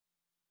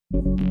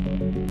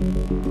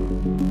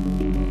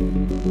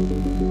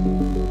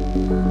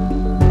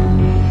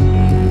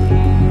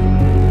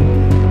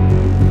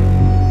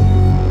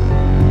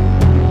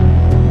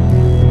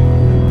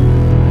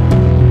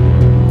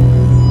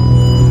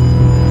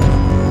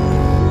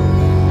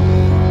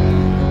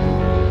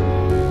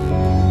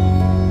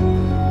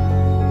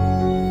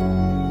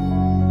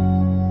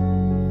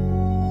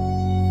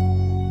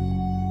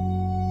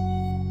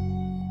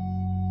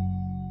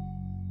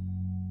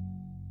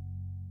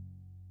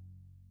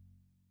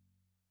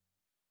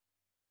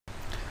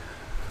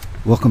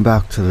Welcome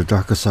back to the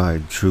Darker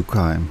Side True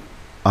Crime.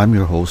 I'm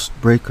your host,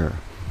 Breaker.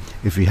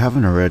 If you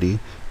haven't already,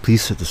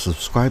 please hit the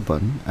subscribe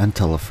button and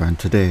tell a friend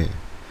today.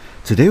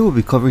 Today we'll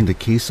be covering the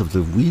case of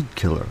the weed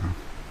killer.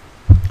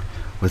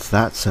 With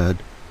that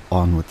said,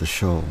 on with the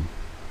show.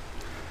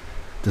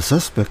 The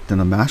suspect in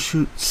a mass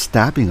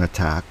stabbing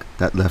attack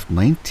that left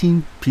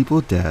 19 people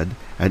dead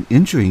and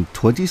injuring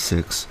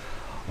 26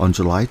 on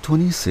July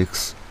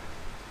 26,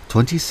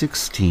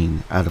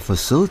 2016 at a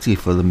facility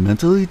for the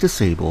mentally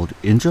disabled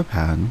in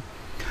Japan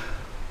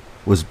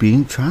was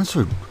being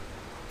transferred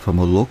from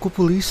a local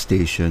police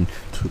station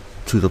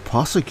to the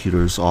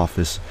prosecutor's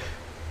office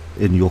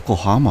in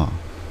Yokohama,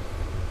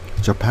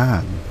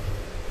 Japan.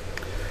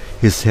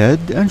 His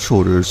head and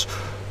shoulders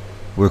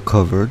were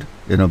covered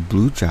in a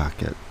blue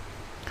jacket.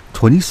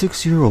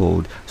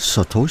 26-year-old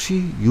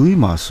Satoshi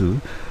Uematsu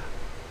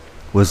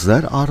was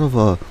led out of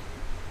a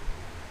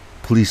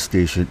police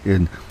station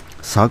in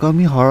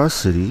Sagamihara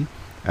City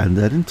and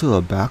led into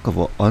the back of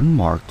an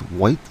unmarked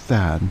white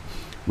van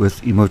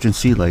with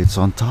emergency lights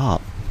on top.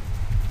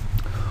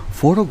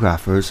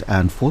 Photographers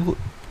and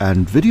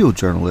video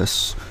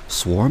journalists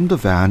swarmed the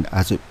van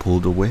as it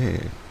pulled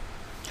away.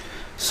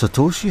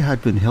 Satoshi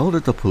had been held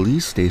at the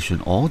police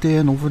station all day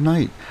and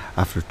overnight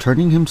after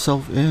turning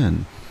himself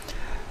in.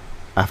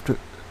 After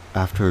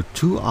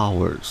 2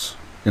 hours,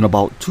 in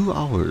about 2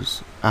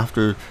 hours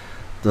after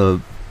the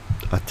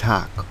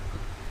attack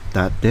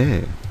that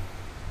day.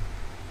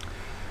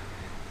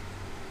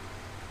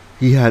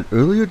 He had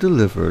earlier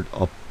delivered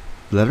a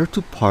letter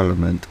to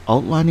Parliament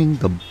outlining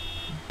the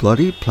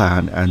bloody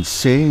plan and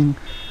saying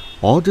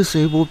all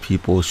disabled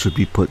people should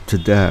be put to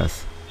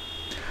death.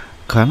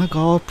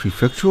 Kanagawa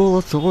Prefectural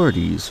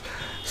authorities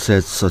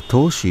said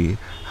Satoshi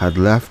had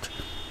left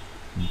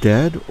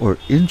dead or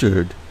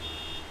injured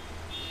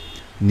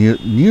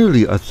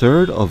nearly a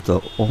third of the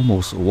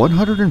almost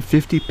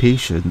 150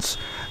 patients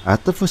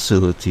at the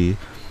facility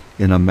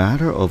in a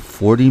matter of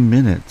 40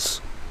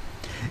 minutes.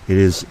 It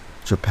is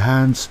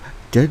Japan's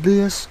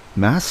deadliest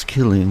mass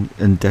killing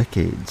in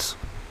decades.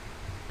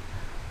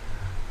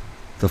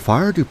 The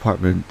fire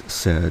department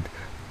said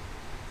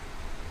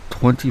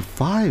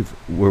 25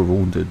 were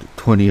wounded,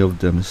 20 of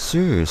them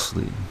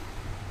seriously.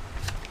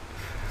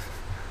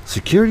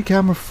 Security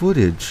camera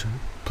footage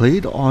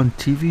played on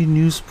TV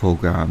news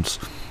programs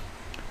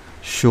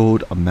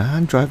showed a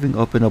man driving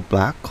up in a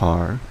black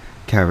car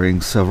carrying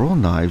several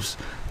knives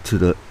to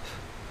the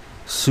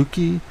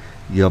Suki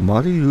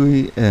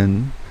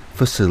Yamaruyuin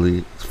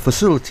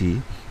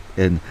facility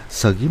in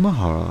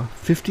Sagamihara,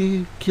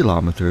 50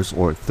 kilometers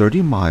or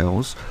 30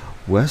 miles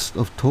west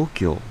of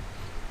Tokyo.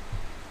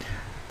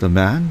 The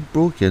man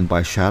broke in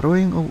by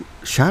shattering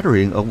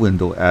a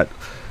window at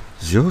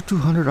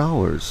 0200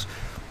 hours,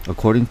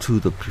 according to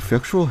the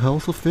prefectural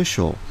health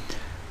official,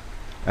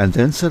 and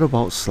then set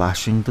about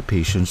slashing the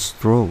patient's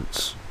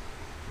throats.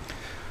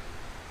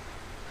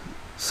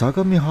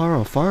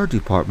 Sagamihara Fire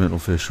Department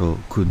official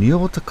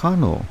Kunio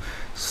Takano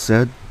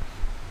said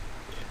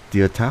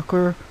the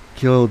attacker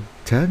killed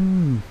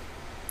 10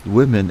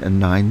 women and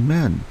 9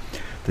 men.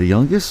 The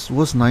youngest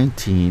was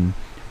 19,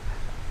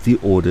 the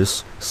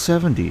oldest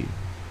 70.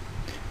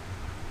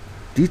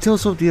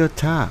 Details of the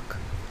attack,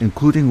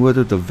 including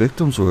whether the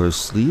victims were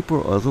asleep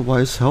or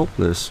otherwise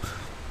helpless,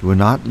 were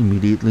not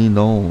immediately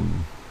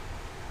known.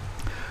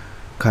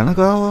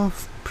 Kanagawa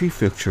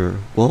Prefecture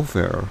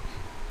Welfare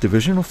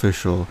Division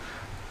official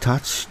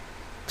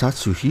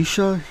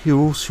Tatsuhisa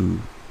Hiroshi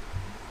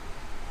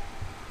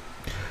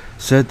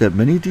said that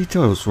many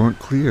details weren't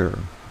clear.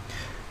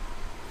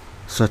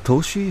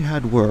 Satoshi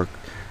had worked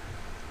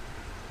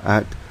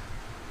at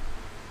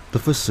the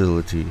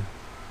facility,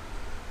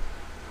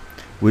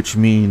 which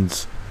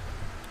means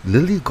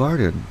Lily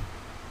Garden,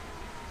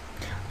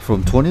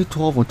 from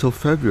 2012 until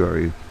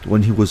February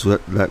when he was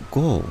let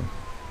go.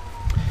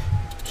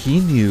 He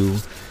knew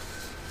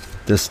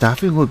the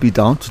staffing would be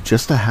down to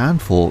just a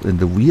handful in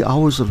the wee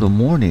hours of the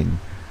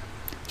morning,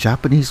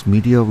 Japanese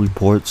media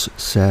reports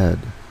said.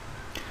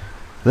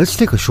 Let's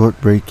take a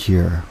short break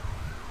here.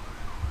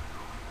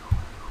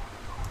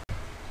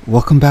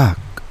 Welcome back.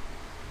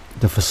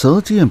 The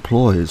facility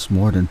employs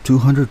more than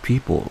 200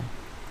 people,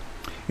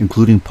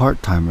 including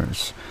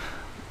part-timers,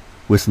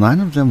 with 9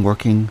 of them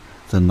working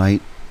the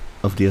night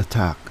of the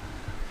attack,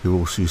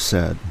 Hiroshi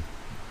said.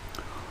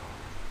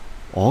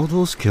 All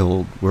those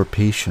killed were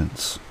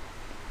patients.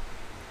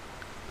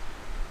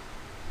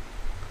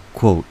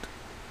 Quote,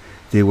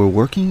 they were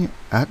working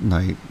at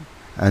night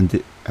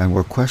and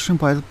were questioned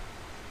by the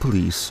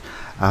police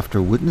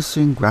after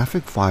witnessing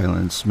graphic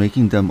violence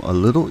making them a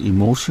little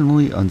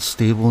emotionally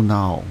unstable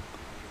now,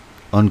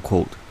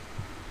 unquote,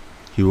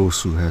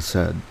 Hirosu has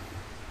said.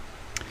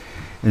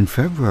 In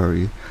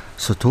February,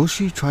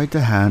 Satoshi tried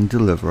to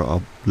hand-deliver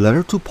a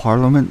letter to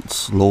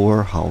Parliament's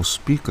lower house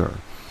speaker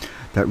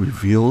that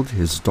revealed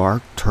his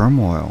dark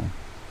turmoil.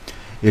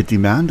 It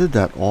demanded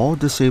that all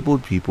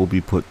disabled people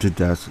be put to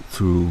death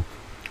through,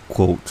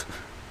 quote,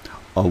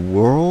 a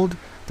world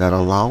that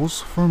allows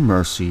for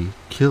mercy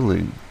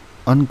killing,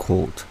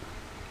 unquote.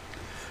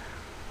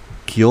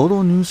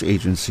 Kyoto News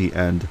Agency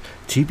and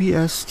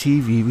TBS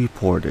TV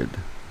reported.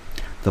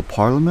 The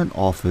Parliament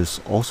office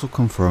also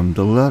confirmed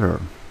the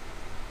letter.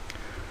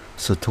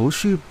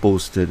 Satoshi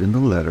boasted in the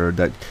letter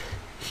that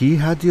he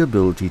had the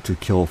ability to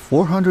kill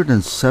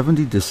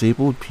 470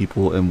 disabled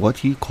people in what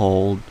he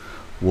called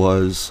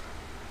was,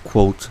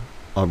 quote,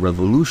 a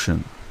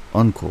revolution,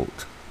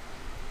 unquote,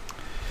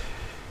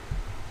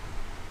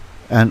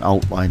 and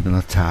outlined an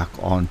attack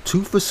on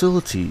 2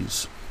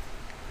 facilities,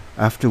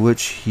 after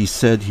which he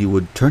said he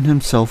would turn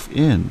himself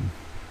in.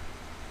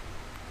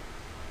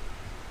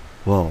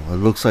 Well, it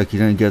looks like he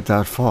didn't get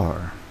that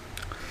far.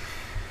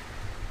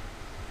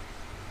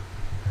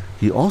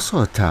 He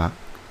also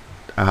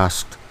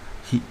asked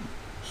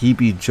he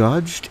be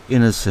judged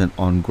innocent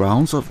on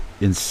grounds of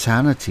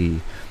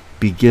insanity,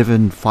 be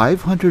given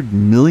 500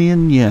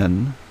 million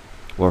yen,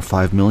 or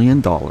 $5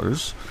 million,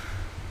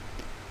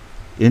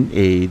 in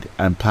aid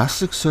and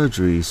plastic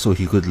surgery so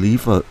he could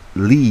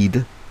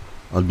lead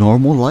a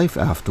normal life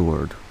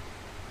afterward.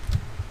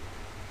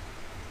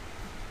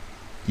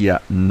 Yeah,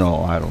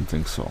 no, I don't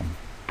think so.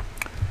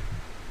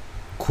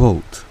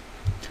 Quote,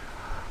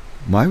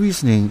 my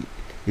reasoning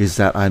is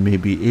that I may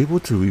be able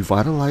to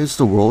revitalize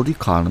the world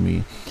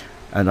economy,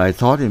 and I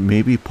thought it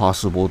may be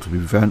possible to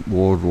prevent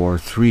World War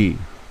III,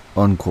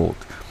 unquote,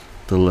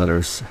 the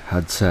letters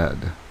had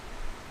said.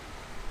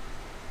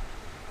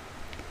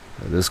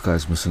 This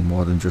guy's missing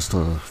more than just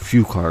a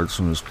few cards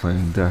from his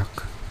playing deck.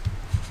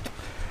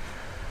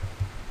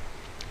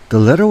 The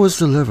letter was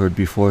delivered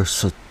before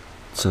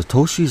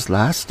Satoshi's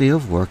last day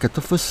of work at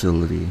the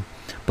facility,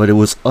 but it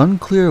was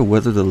unclear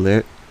whether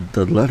the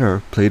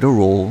letter played a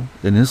role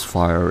in his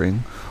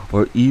firing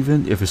or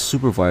even if his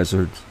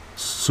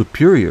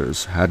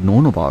superiors had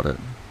known about it.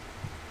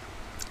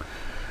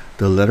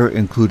 The letter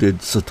included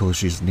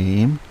Satoshi's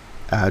name,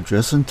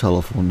 address and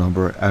telephone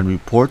number, and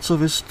reports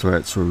of his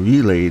threats were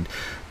relayed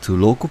to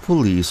local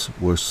police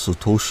where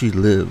Satoshi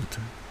lived,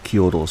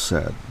 Kyoto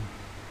said.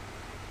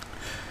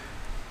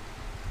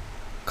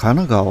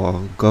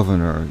 Kanagawa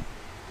Governor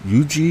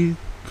Yuji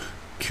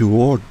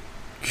Kuroyi,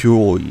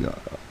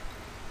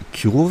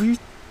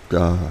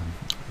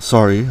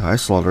 sorry, I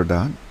slaughtered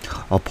that,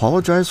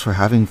 apologized for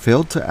having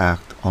failed to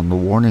act on the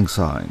warning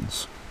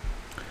signs.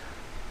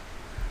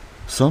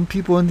 Some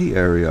people in the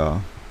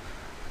area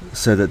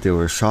said that they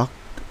were shocked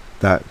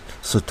that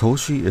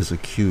Satoshi is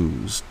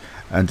accused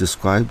and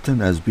described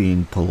him as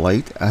being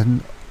polite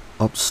and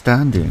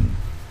upstanding.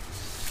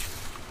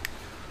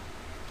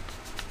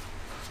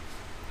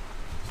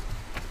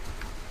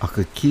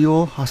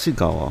 Akakio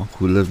Hasegawa,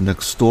 who lived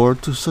next door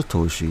to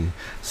Satoshi,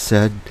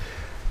 said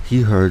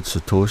he heard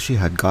Satoshi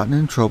had gotten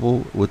in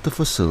trouble with the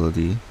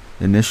facility,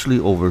 initially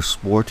over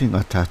sporting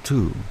a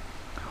tattoo,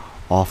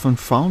 often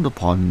frowned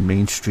upon in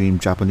mainstream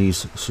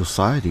Japanese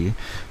society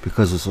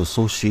because of its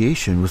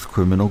association with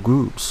criminal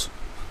groups,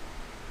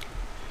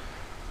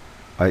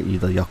 i.e.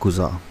 the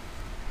Yakuza.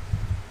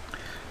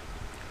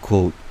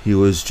 Quote, he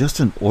was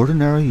just an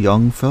ordinary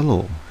young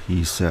fellow,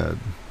 he said.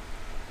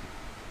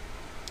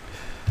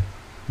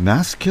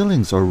 Mass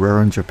killings are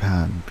rare in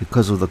Japan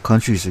because of the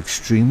country's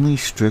extremely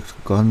strict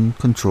gun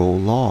control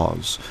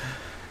laws,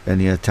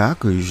 and the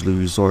attacker usually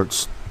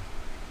resorts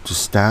to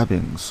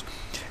stabbings.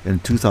 In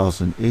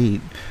 2008,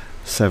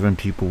 7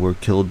 people were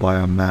killed by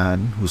a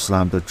man who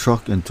slammed a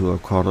truck into a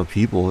crowd of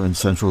people in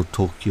central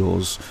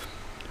Tokyo's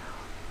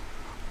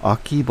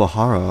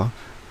Akibahara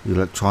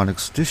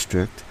Electronics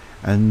District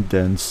and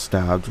then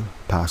stabbed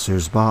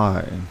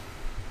passers-by.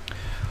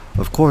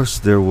 Of course,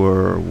 there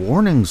were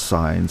warning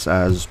signs,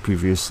 as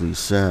previously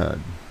said.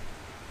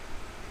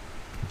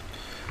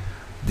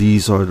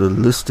 These are the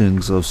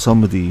listings of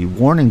some of the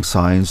warning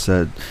signs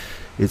that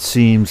it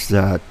seems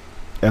that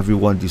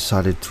everyone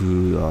decided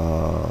to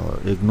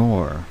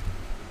ignore.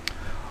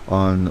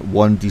 On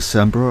 1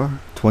 December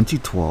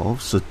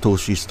 2012,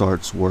 Satoshi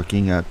starts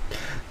working at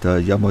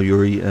the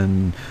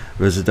Yamayuri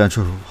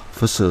residential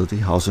facility,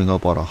 housing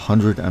about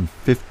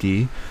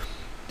 150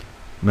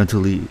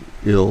 mentally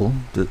ill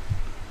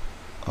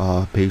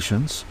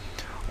patients.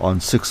 On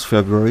 6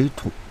 February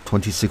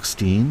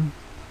 2016,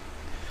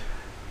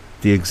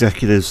 the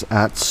executives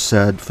at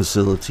said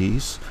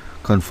facilities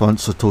confront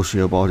Satoshi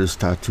about his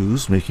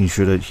tattoos, making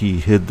sure that he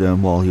hid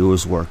them while he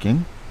was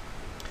working.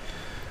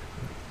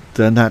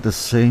 Then that the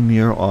same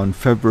year, on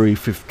February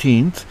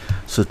 15th,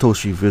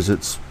 Satoshi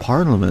visits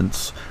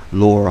Parliament's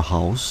lower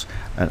house,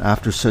 and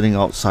after sitting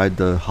outside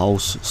the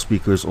House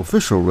Speaker's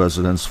official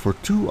residence for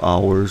 2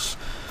 hours,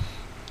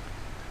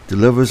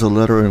 delivers a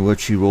letter in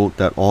which he wrote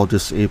that all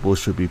disabled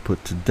should be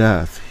put to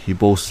death. He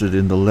boasted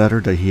in the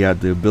letter that he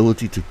had the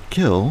ability to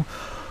kill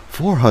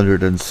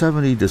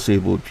 470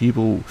 disabled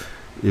people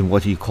in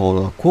what he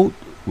called a, quote,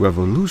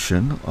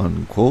 revolution,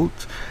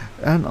 unquote,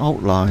 and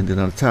outlined an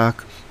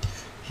attack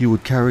he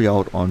would carry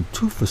out on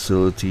 2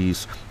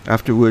 facilities,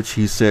 after which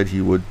he said he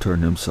would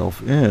turn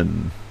himself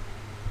in.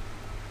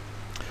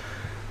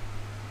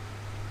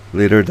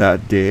 Later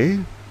that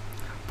day,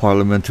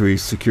 parliamentary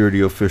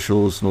security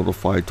officials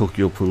notified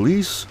Tokyo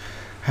police,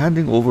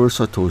 handing over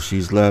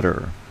Satoshi's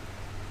letter.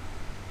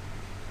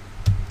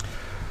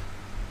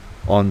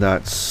 On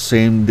that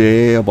same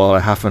day, about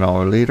a half an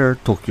hour later,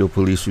 Tokyo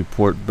police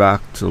report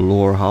back to the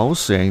lower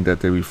house saying that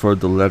they referred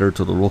the letter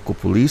to the local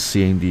police,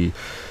 seeing the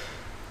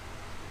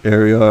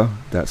area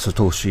that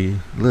Satoshi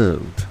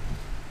lived.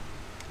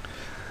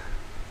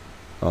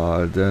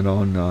 Then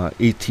on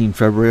 18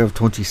 February of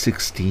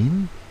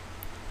 2016,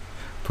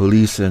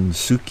 police in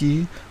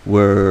Suki,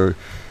 where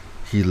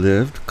he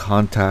lived,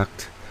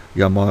 contact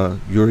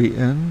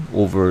Yamayuri-en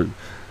over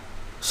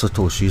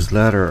Satoshi's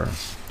letter.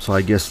 So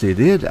I guess they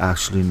did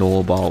actually know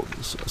about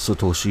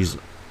Satoshi's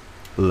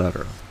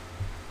letter.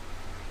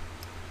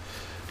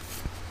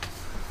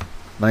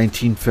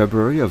 19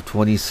 February of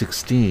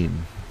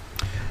 2016,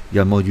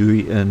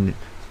 Yamayuri-en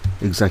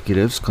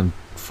executives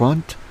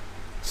confront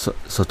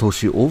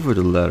Satoshi over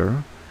the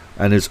letter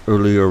and his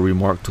earlier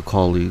remark to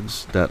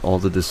colleagues that all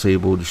the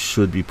disabled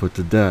should be put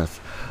to death.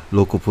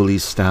 Local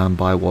police stand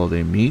by while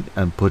they meet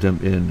and put him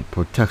in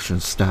protection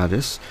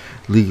status,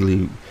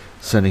 legally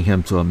sending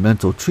him to a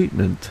mental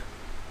treatment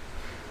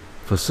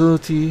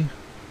facility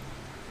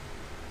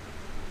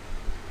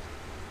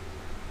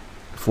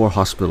for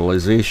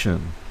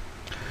hospitalization.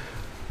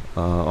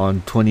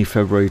 On 20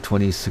 February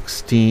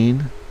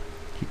 2016,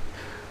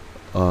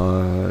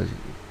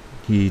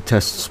 he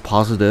tests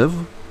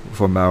positive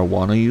for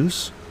marijuana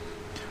use.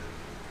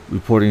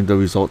 Reporting the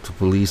result to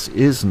police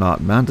is not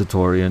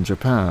mandatory in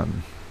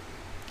Japan.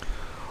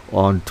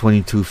 On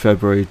 22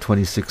 February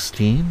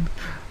 2016,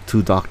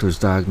 2 doctors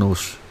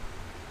diagnosed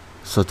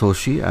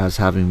Satoshi as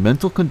having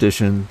mental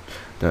condition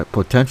that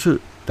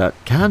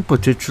can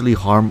potentially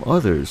harm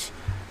others,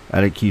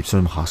 and it keeps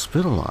him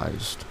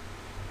hospitalized.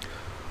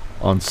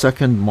 On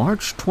 2nd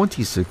March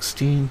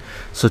 2016,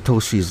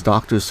 Satoshi's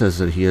doctor says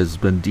that he has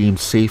been deemed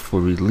safe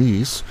for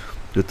release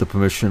with the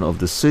permission of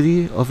the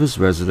city of his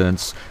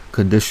residence,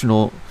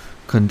 conditional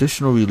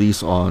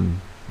release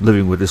on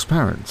living with his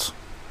parents.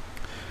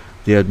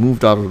 They had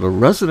moved out of the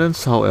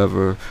residence,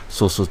 however,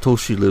 so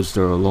Satoshi lives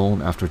there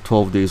alone after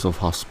 12 days of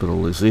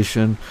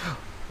hospitalization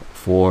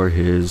for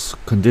his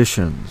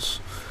conditions.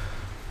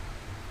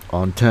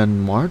 On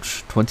 10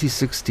 March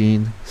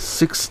 2016,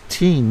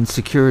 16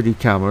 security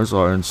cameras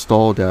are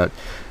installed at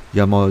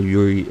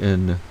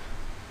Yamayuri-in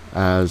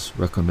as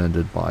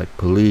recommended by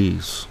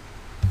police.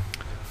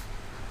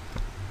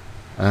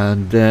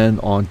 And then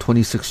on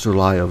 26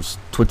 July of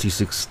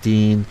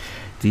 2016,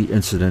 the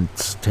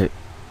incident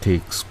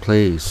takes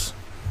place.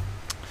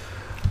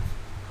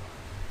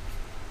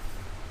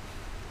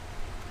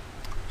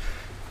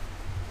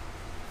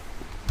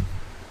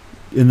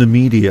 In the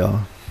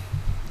media,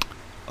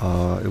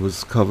 it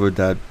was covered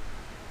that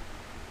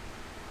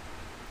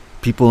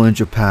people in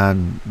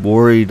Japan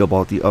worried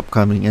about the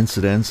upcoming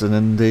incidents, and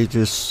then they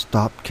just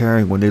stopped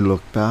caring when they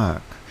looked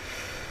back.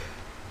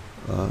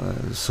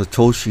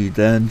 Satoshi,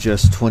 then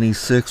just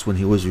 26 when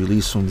he was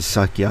released from the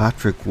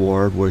psychiatric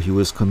ward where he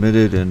was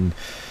committed in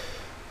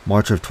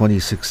March of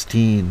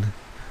 2016,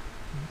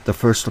 the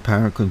first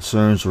apparent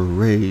concerns were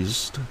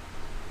raised.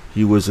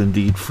 He was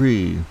indeed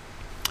free.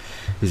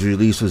 His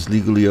release was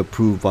legally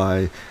approved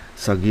by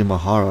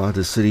Sagimahara,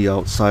 the city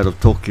outside of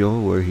Tokyo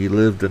where he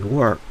lived and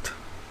worked.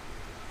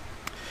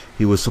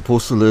 He was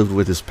supposed to live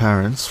with his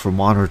parents for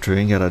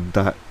monitoring at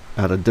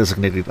a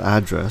designated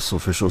address,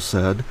 officials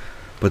said,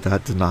 but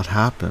that did not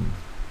happen.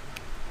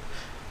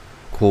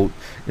 Quote,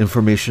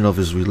 information of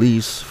his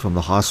release from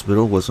the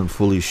hospital wasn't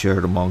fully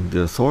shared among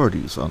the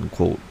authorities,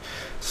 unquote,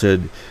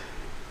 said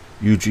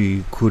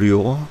Yuji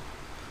Kuryo,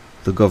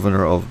 the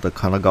governor of the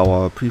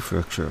Kanagawa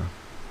Prefecture.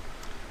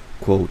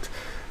 Quote,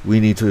 we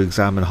need to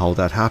examine how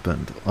that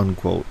happened,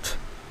 unquote.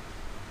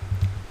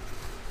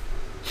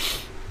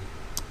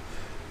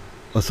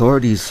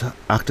 Authorities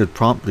acted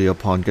promptly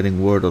upon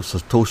getting word of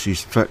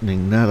Satoshi's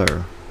threatening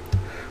letter.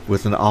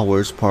 Within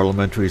hours,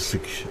 parliamentary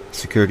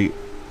security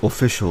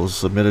officials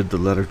submitted the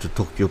letter to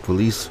Tokyo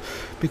police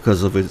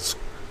because of its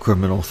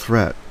criminal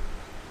threat.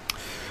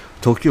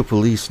 Tokyo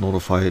police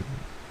notified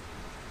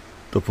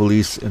the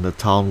police in the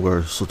town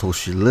where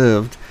Satoshi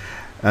lived,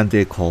 and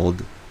they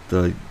called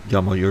the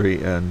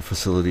Yamayuri-en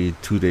facility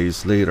 2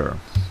 days later.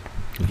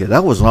 Okay,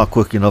 that was not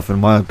quick enough in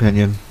my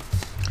opinion.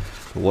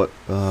 What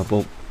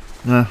do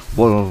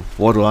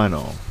I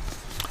know?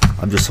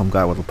 I'm just some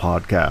guy with a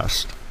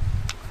podcast.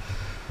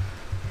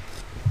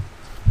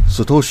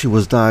 Satoshi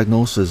was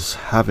diagnosed as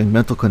having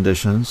mental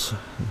conditions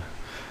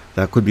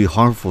that could be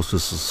harmful to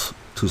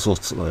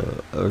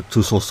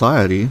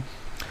society,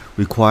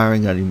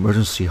 requiring an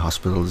emergency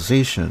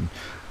hospitalization.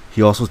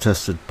 He also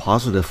tested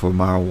positive for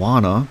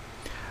marijuana,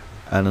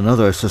 and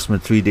another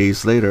assessment 3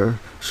 days later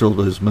showed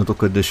that his mental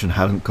condition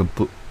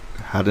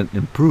hadn't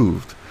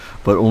improved.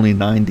 But only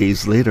 9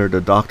 days later,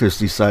 the doctors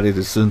decided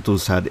his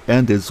symptoms had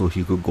ended so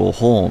he could go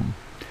home.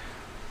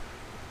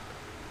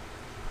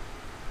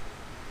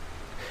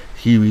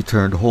 He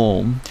returned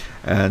home,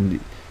 and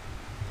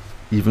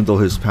even though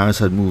his parents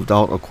had moved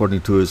out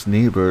according to his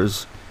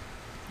neighbors,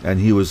 and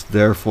he was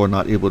therefore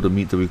not able to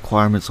meet the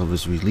requirements of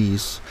his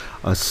release,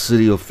 a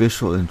city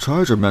official in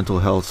charge of mental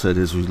health said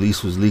his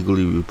release was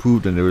legally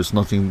approved and there was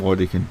nothing more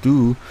they can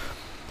do,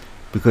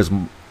 because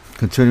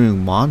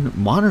continuing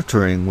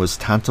monitoring was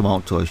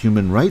tantamount to a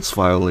human rights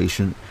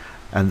violation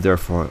and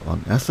therefore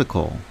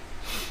unethical.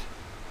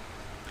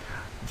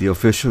 The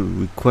official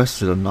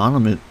requested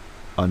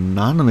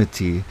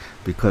anonymity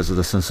because of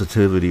the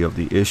sensitivity of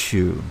the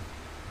issue.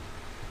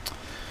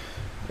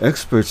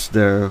 Experts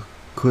there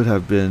could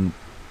have been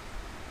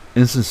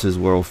instances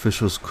where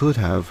officials could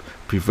have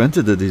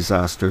prevented the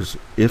disasters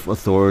if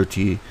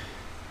authorities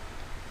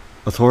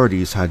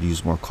had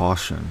used more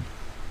caution.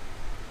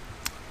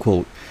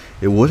 Quote,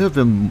 it would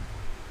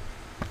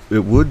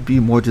be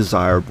more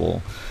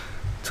desirable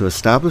to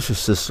establish a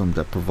system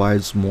that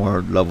provides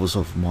more levels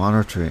of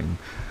monitoring,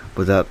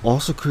 but that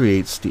also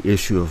creates the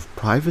issue of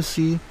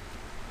privacy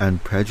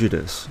and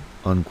prejudice,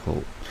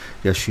 unquote.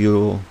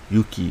 Yashiro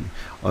Yuki,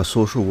 a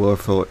social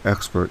welfare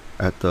expert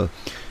at the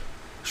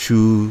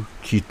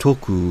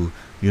Shukitoku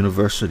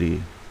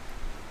University,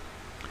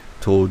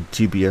 told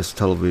TBS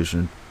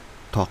television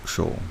talk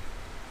show,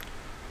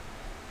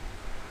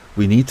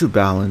 we need to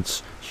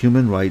balance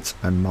human rights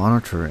and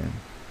monitoring.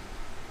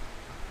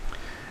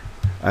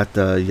 At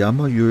the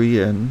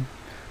Yamayurien,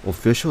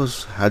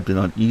 officials had been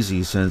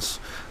uneasy since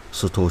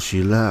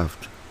Satoshi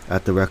left.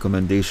 At the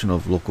recommendation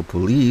of local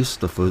police,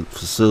 the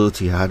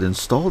facility had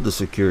installed the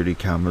security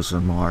cameras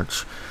in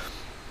March,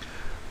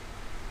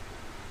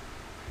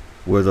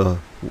 where the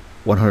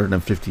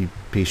 150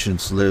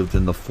 patients lived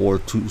in the 4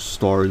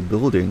 two-story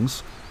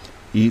buildings,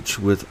 each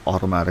with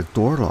automatic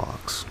door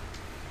locks.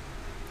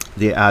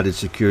 They added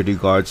security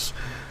guards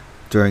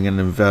during an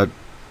event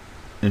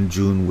in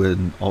June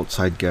when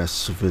outside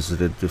guests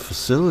visited the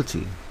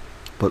facility.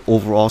 But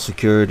overall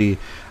security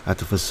at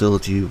the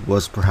facility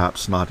was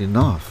perhaps not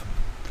enough.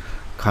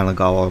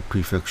 Kanagawa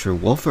Prefecture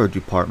Welfare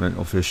Department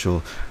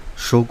official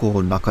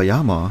Shogo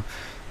Nakayama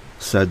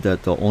said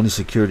that the only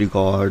security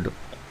guard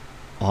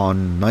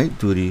on night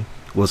duty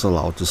was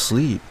allowed to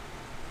sleep,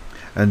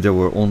 and there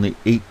were only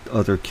 8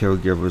 other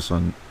caregivers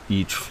on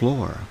each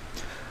floor.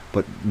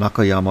 But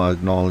Nakayama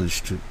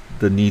acknowledged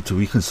the need to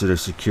reconsider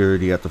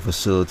security at the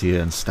facility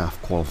and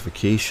staff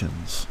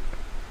qualifications.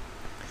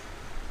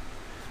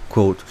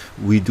 Quote,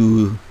 we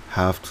do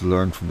have to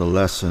learn from the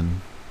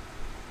lesson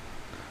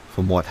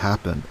from what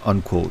happened,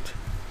 unquote,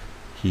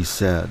 he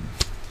said.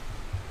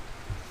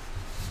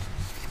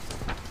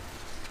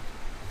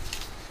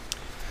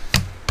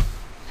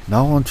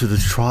 Now on to the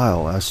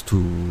trial as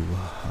to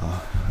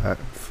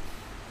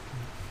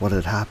what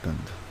had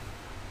happened.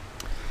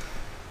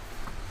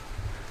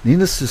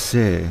 Needless to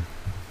say,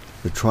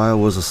 the trial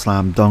was a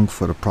slam dunk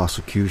for the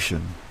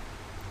prosecution.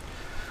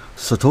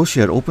 Satoshi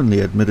had openly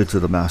admitted to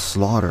the mass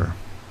slaughter.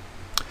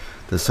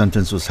 The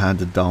sentence was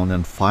handed down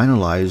and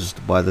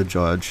finalized by the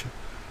judge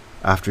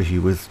after he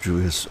withdrew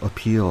his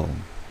appeal.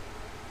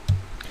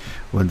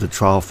 When the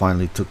trial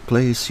finally took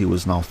place, he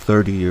was now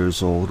 30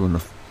 years old.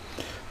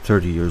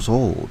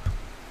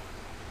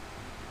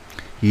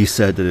 He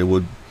said that it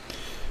would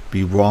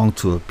be wrong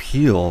to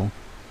appeal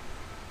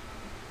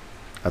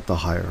at the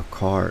higher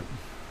court.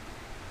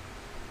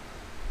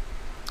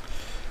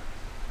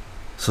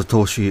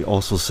 Satoshi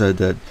also said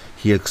that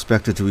he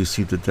expected to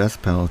receive the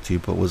death penalty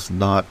but was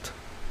not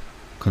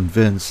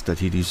convinced that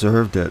he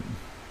deserved it.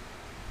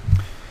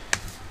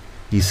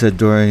 He said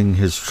during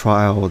his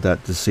trial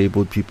that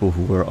disabled people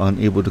who were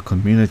unable to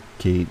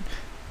communicate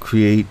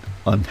create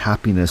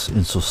unhappiness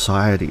in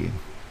society.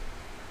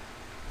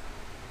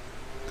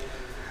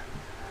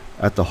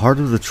 At the heart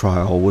of the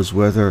trial was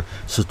whether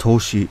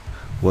Satoshi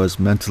was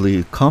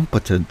mentally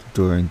competent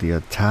during the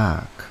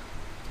attack.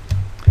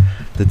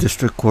 The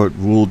district court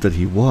ruled that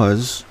he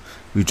was,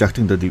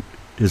 rejecting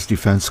his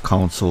defense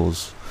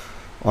counsel's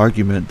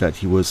argument that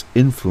he was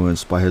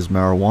influenced by his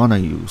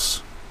marijuana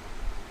use.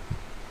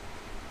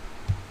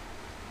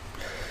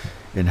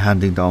 In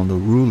handing down the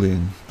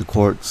ruling, the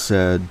court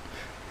said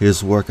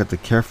his work at the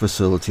care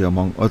facility,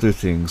 among other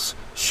things,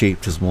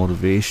 shaped his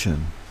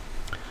motivation.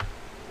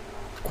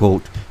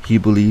 Quote, he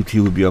believed he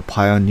would be a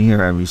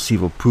pioneer and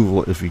receive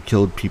approval if he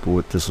killed people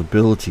with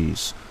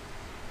disabilities,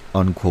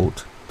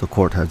 unquote, the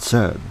court had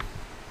said.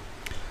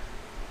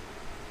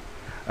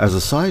 As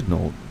a side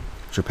note,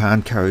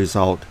 Japan carries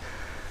out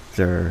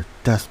their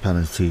death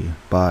penalty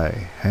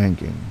by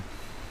hanging.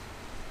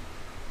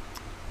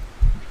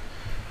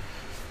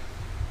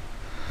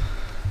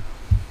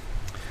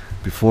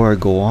 Before I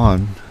go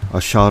on,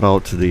 a shout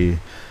out to the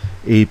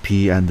AP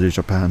and the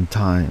Japan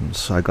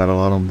Times. I got a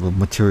lot of the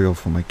material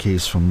for my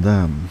case from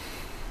them.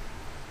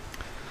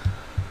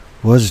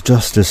 Was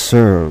justice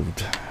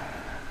served?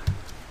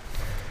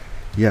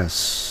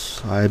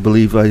 Yes, I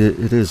believe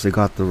it is. They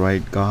got the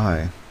right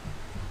guy.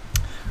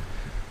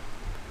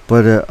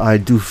 But I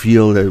do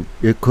feel that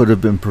it could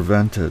have been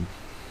prevented.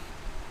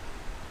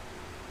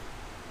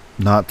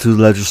 Not through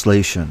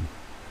legislation,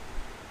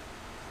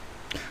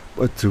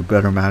 but through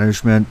better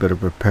management, better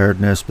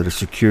preparedness, better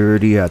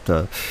security at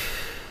the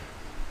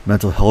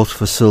mental health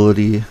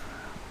facility,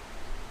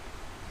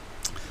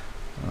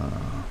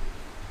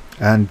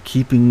 and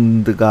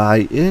keeping the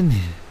guy in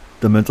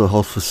the mental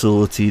health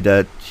facility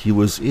that he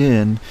was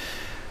in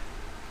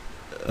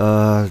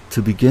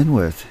to begin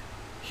with.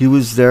 He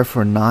was there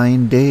for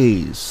 9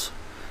 days,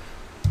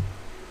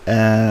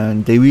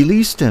 and they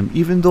released him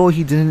even though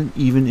he didn't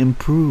even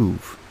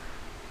improve.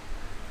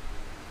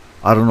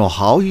 I don't know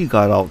how he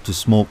got out to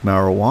smoke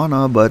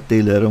marijuana, but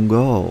they let him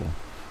go.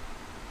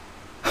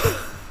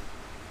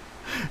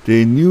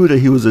 They knew that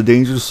he was a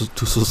danger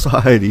to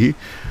society,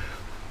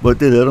 but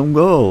they let him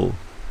go.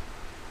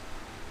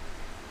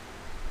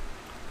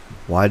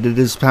 Why did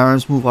his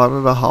parents move out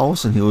of the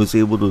house and he was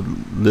able to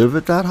live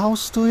at that house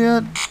still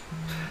yet?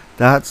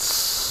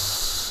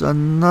 That's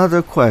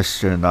another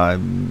question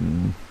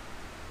I'm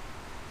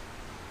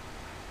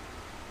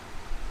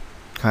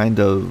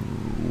kind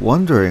of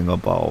wondering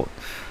about.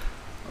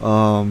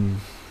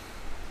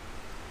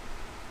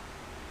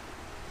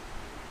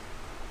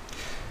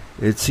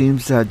 It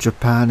seems that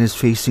Japan is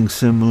facing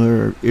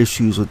similar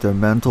issues with their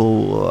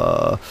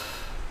mental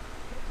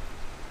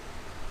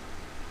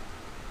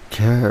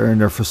care in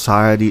their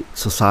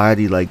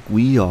society like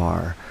we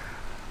are.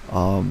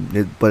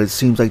 But it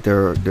seems like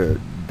they're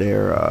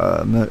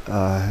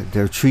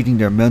treating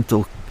their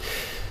mental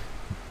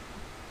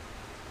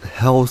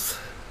health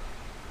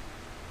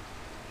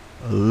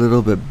a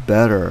little bit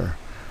better.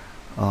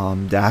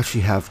 They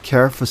actually have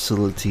care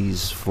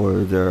facilities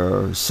for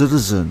their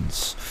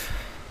citizens,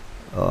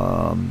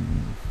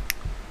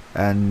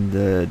 and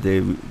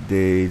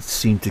they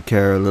seem to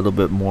care a little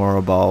bit more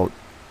about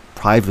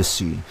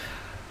privacy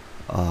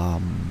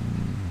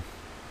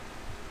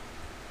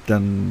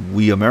than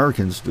we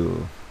Americans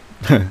do.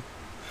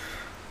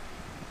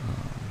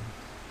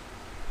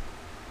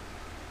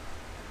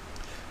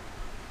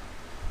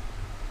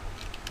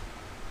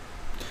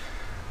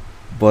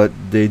 But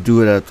they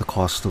do it at the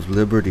cost of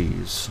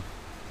liberties.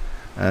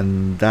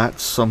 And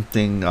that's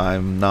something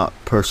I'm not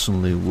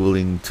personally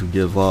willing to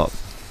give up.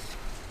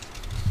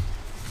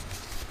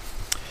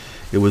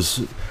 It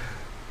was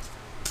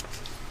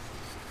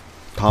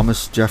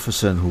Thomas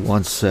Jefferson who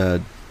once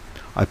said,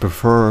 "I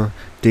prefer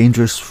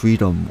dangerous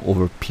freedom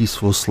over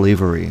peaceful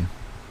slavery."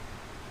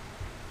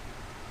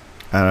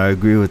 And I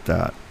agree with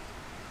that.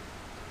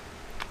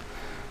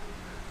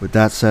 With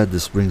that said,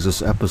 this brings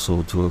this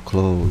episode to a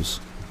close.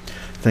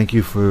 Thank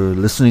you for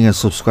listening and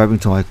subscribing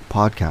to my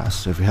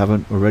podcast. If you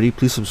haven't already,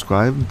 please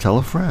subscribe and tell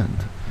a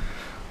friend.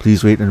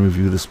 Please rate and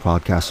review this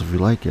podcast if you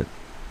like it.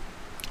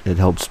 It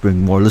helps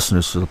bring more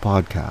listeners to the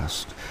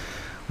podcast.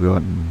 We're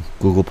on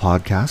Google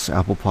Podcasts,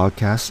 Apple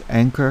Podcasts,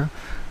 Anchor,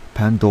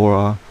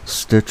 Pandora,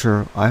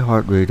 Stitcher,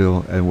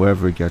 iHeartRadio, and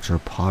wherever you get your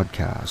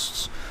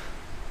podcasts.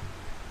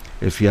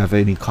 If you have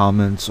any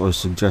comments or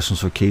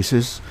suggestions for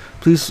cases,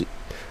 please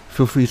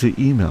feel free to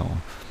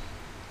email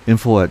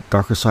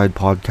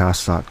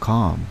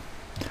info@darkersidepodcast.com.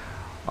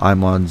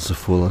 I'm on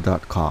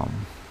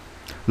Zafula.com.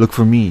 Look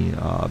for me,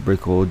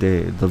 Breaker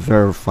O'Day, the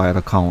verified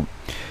account.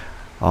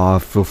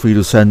 Feel free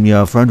to send me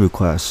a friend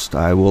request.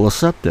 I will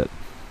accept it.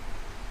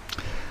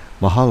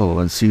 Mahalo,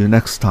 and see you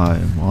next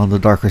time on the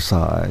darker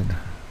side.